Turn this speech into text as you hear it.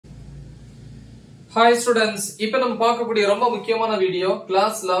Hi students, இப்போ நம்ம பார்க்கக்கூடிய ரொம்ப முக்கியமான வீடியோ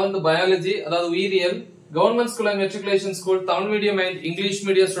கிளாஸ் 11th பயாலஜி அதாவது உயிரியல் government school and matriculation school Tamil medium and English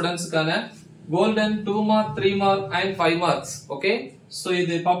medium ஸ்டூடண்ட்ஸ்க்கான golden 2 mark 3 mark and 5 marks. Okay, so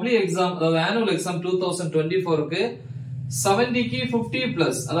இது பப்ளிக் எக்ஸாம் அதாவது ஆனுவல் எக்ஸாம் 2024 க்கு 70 க்கு 50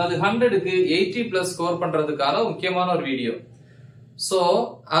 பிளஸ் அதாவது 100 க்கு 80 பிளஸ் ஸ்கோர் பண்றதுக்கான முக்கியமான ஒரு வீடியோ. சோ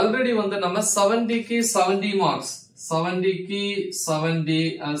ஆல்ரெடி வந்து நம்ம 70 க்கு 70 மார்க்ஸ் 70 க்கு 70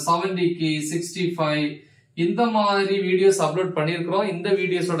 70 க்கு 65 இந்த மாதிரி வீடியோஸ் அப்லோட் பண்ணிருக்கோம். இந்த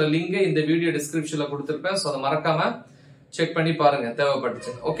வீடியோஸோட லிங்க் இந்த வீடியோ டிஸ்கிரிப்ஷன்ல கொடுத்திருப்பேன். சோ அத மறக்காம செக் பண்ணி பாருங்க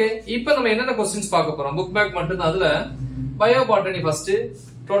தேவைப்பட்டுச்சு. ஓகே, இப்போ நம்ம என்னென்ன क्वेश्चंस பார்க்க போறோம். புக் பேக் மட்டும் தான். அதுல bio botany first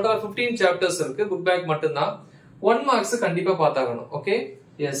total 15 chapters இருக்கு. புக் பேக் மட்டும் தான் 1 மார்க்ஸ் கண்டிப்பா பார்த்தாகணும். Okay,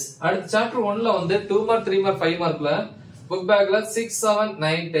 S. அடுத்த சாப்டர் 1ல வந்து 2 மார்க் 3 மார்க் 5 மார்க்ல புக் பேக்ல 6 7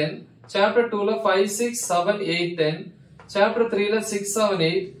 9 10, chapter 2 ல 5 6 7 8 10, chapter 3 ல 6 7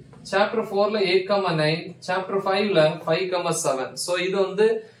 8, chapter 4 ல 8 9, chapter 5 ல 5 7. சோ இது வந்து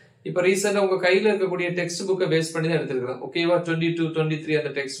இப்ப ரீசன்ட்டா உங்க கையில இருக்கக்கூடிய டெக்ஸ்ட் புக்கை பேஸ் பண்ணி தான் எடுத்துக்கிறேன். ஓகேவா, 22 23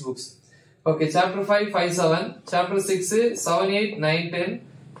 அந்த text books. Okay, chapter 5 5 7, chapter 6 7 8 9 10,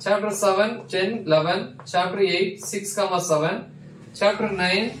 chapter 7 10 11, chapter 8 6 7, chapter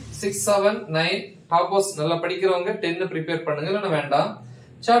 9 6 7 9. Toppers நல்லா படிக்கிறவங்க 10 ப்ரிப்பேர் பண்ணுங்க, இல்லனா வேண்டாம்.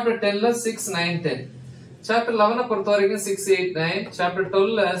 chapter 10 ல 6 9 10, chapter 11 பொறுத்த வரைக்கும் 6 8 9, chapter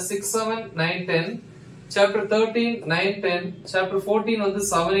 12 ல 6 7 9 10, chapter 13 9 10, chapter 14 வந்து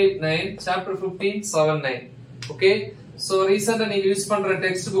 7 8 9, chapter 15 7 9. ஓகே, சோ ரீசன்ட்டா நீங்க யூஸ் பண்ற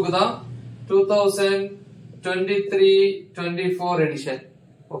டெக்ஸ்ட் புக் தான் 2023 24 எடிஷன்.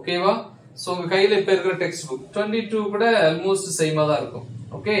 ஓகேவா, சோ உங்க கையில இப்ப இருக்கிற டெக்ஸ்ட் புக் 22 கூட ஆல்மோஸ்ட் சேமா தான் இருக்கும்.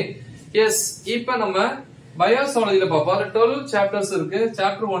 Okay, S. இப்போ நம்ம பயோசாலஜில பாப்போம். 12 சாப்டர்ஸ் இருக்கு.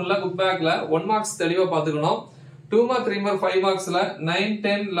 சாப்டர் 1ல புக் பேக்ல 1 மார்க்ஸ் தெளிவா பாத்துக்கணும். 2 மார்க் 3 மார்க் 5 மார்க்ஸ்ல 9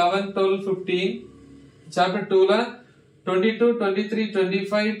 10 11 12 15, சாப்டர் 2ல 22 23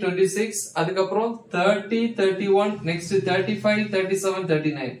 25 26, அதுக்கப்புறம் 30 31, நெக்ஸ்ட் 35 37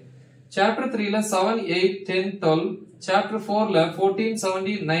 39. Chapter 3ல 7 8 10 12, chapter 4ல 14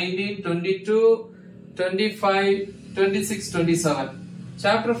 17 19 22 25 26 27.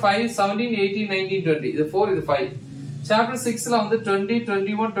 chapter 5 17 18 19 20. இது 4 இது 5. chapter 6ல வந்து 20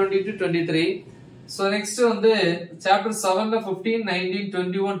 21 22 23. so next வந்து chapter 7ல 15 19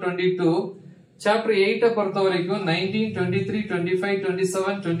 21 22. chapter 8 பொறுத்த வரைக்கும் 19 23 25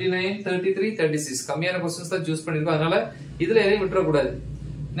 27 29 33 36. கம்மியான क्वेश्चंस தான் चूஸ் பண்ணிருக்கோம், அதனால இதுல எதையும் விட்டுற கூடாது.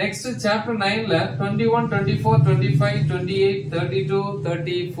 next chapter 9ல 21 24 25 28 32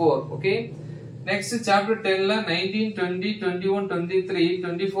 34. okay, next chapter 10 ல 19 20 21 23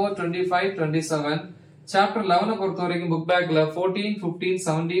 24 25 27. chapter 11 பொறுத்த வரைக்கும் புக் பேக்ல 14 15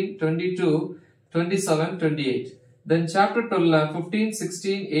 17 22 27 28. then chapter 12 ல 15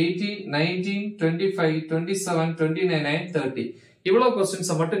 16 18 19 25 27 29 and 30. இவ்வளவு क्वेश्चंस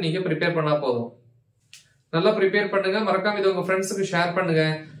மட்டும் நீங்க ப்ரிப்பேர் பண்ணா போதும். நல்லா ப்ரிப்பேர் பண்ணுங்க. மறக்காம இத உங்க ஃப்ரெண்ட்ஸ்க்கு ஷேர் பண்ணுங்க.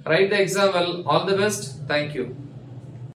 Right the exam well. All the best. Thank you.